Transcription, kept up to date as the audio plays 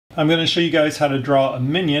I'm going to show you guys how to draw a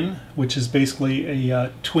minion, which is basically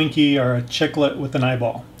a Twinkie or a chiclet with an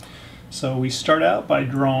eyeball. So we start out by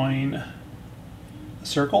drawing a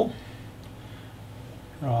circle,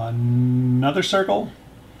 draw another circle,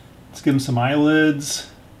 let's give him some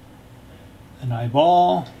eyelids, an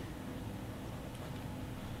eyeball,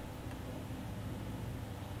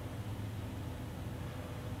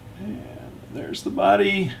 and there's the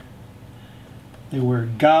body. They wear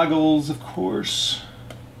goggles, of course.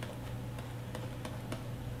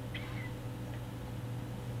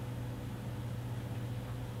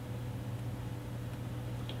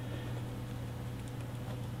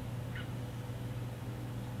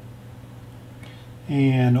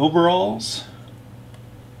 And overalls.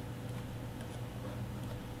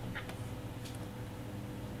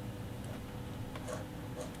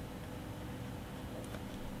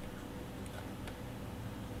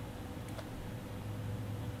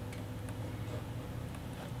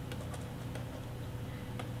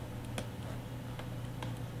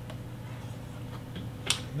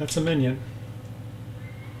 That's a minion.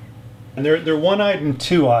 And they're one-eyed and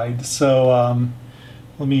two-eyed, so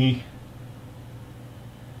let me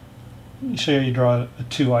show you how you draw a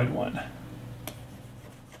two-eyed one.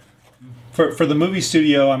 For the movie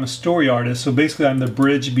studio, I'm a story artist, so basically I'm the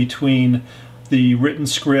bridge between the written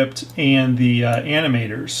script and the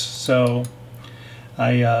animators. So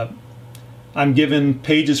I'm given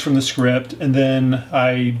pages from the script, and then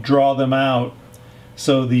I draw them out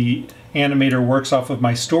so the animator works off of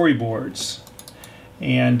my storyboards.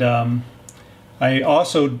 And I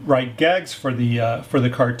also write gags for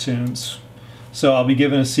the cartoons. So I'll be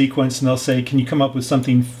given a sequence and they'll say, can you come up with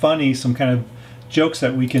something funny, some kind of jokes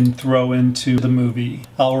that we can throw into the movie.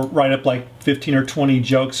 I'll write up like 15 or 20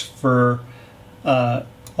 jokes for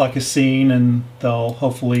like a scene, and they'll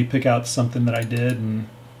hopefully pick out something that I did, and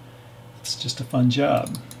it's just a fun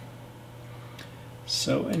job.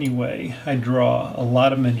 So anyway, I draw a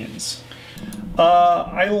lot of minions.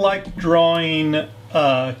 I like drawing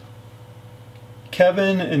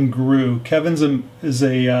Kevin and Gru. Kevin's is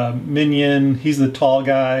a minion. He's the tall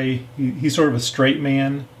guy. He's sort of a straight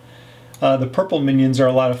man. The purple minions are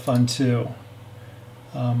a lot of fun too.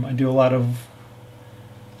 I do a lot of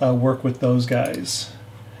work with those guys.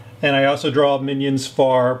 And I also draw minions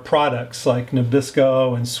for products like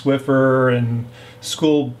Nabisco and Swiffer and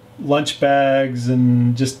school lunch bags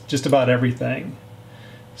and just about everything.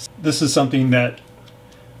 This is something that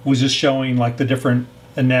was just showing like the different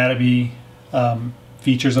anatomy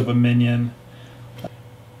features of a minion,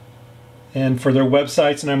 and for their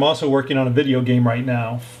websites. And I'm also working on a video game right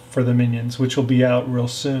now for the minions, which will be out real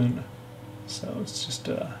soon. So it's just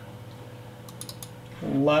a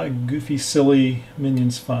lot of goofy, silly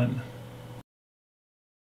minions fun.